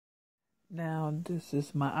Now this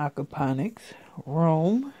is my aquaponics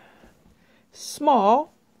room.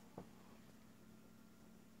 Small.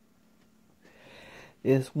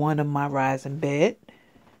 There's one of my rising bed.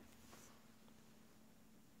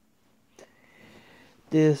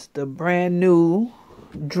 There's the brand new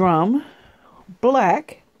drum,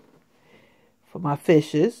 black, for my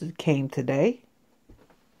fishes. It came today.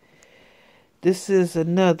 This is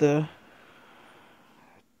another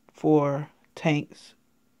 4 tanks.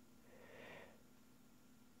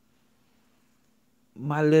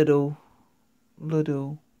 My little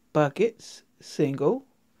buckets, single.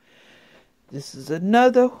 This is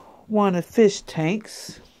another one of fish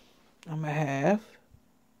tanks I'm gonna have.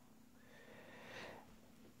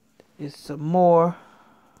 It's some more.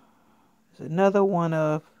 There's another one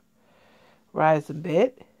of rising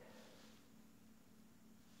bed.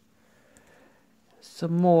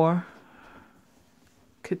 Some more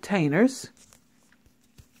containers.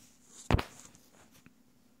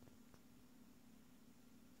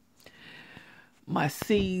 My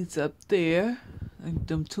seeds up there, like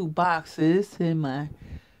them 2 boxes, and my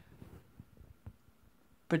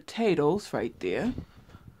potatoes right there.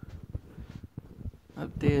 Up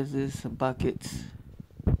there's some buckets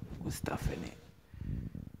with stuff in it.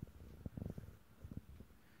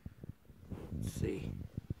 Let's see.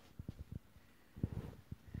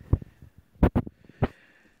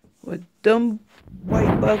 With them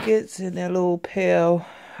white buckets and that little pail,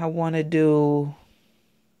 I want to do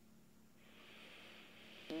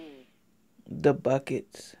the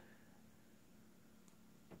buckets.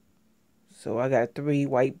 So I got 3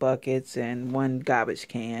 white buckets and 1 garbage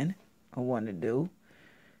can I want to do.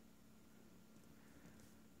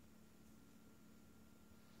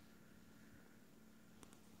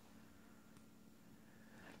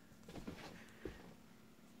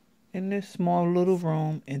 In this small little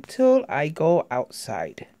room until I go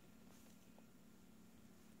outside.